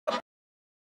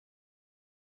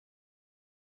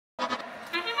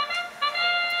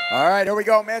All right, here we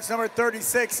go. Match number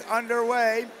 36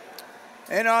 underway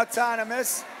in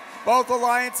autonomous. Both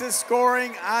alliances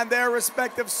scoring on their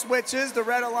respective switches. The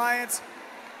Red Alliance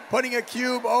putting a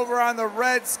cube over on the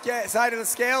red side of the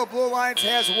scale. Blue Alliance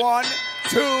has 1,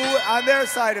 2 on their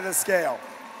side of the scale.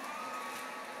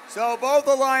 So both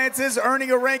alliances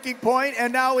earning a ranking point,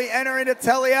 and now we enter into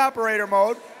teleoperator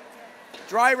mode.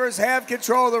 Drivers have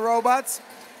control of the robots.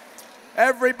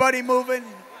 Everybody moving.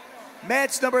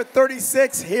 Match number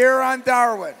 36 here on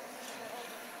Darwin.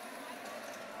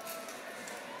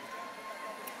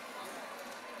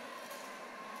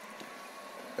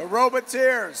 The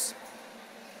Robotics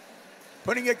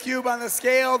putting a cube on the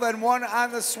scale, then 1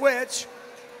 on the switch,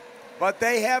 but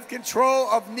they have control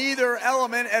of neither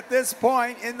element at this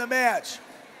point in the match.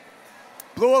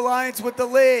 Blue Alliance with the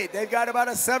lead. They've got about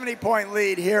a 70-point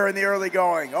lead here in the early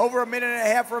going. Over a minute and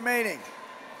a half remaining.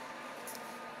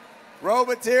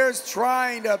 Robotics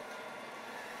trying to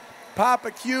pop a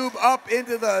cube up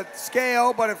into the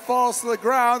scale, but it falls to the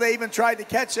ground. They even tried to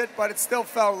catch it, but it still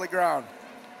fell to the ground.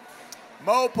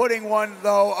 Mo putting one,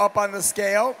 though, up on the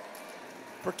scale.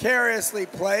 Precariously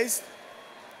placed.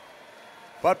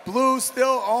 But blue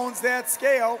still owns that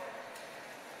scale.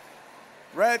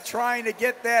 Red trying to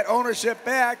get that ownership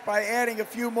back by adding a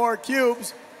few more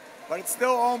cubes, but it's still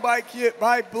owned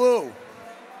by blue.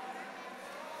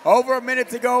 Over a minute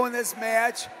to go in this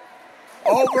match.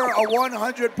 Over a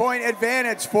 100-point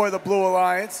advantage for the Blue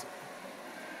Alliance.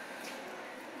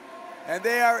 And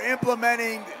they are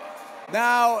implementing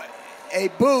now a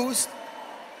boost,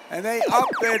 and they up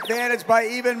the advantage by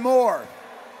even more.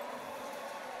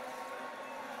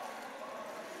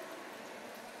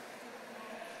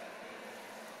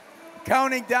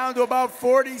 Counting down to about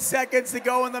 40 seconds to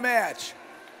go in the match.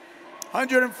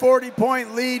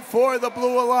 140-point lead for the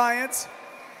Blue Alliance.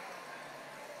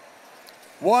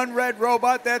 1 red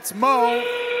robot, that's Mo,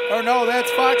 or no, that's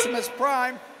Foximus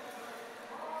Prime.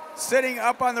 Sitting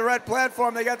up on the red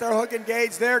platform, they got their hook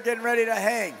engaged, they're getting ready to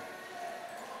hang.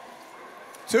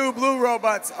 2 blue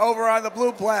robots over on the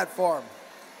blue platform.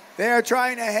 They are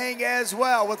trying to hang as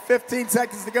well with 15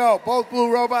 seconds to go. Both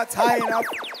blue robots high enough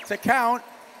to count.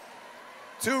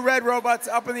 2 red robots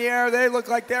up in the air, they look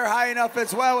like they're high enough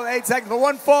as well with 8 seconds, but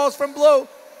 1 falls from blue.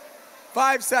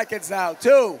 5 seconds now,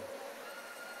 2,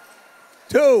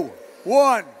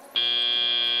 1.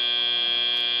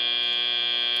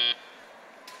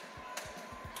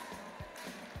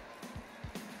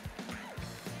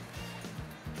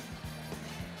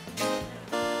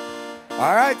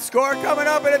 All right, score coming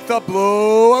up, and it's the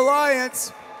Blue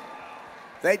Alliance.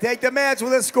 They take the match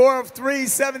with a score of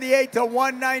 378 to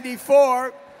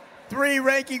 194. 3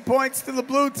 ranking points to the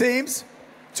blue teams.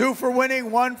 2 for winning,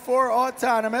 1 for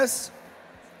autonomous.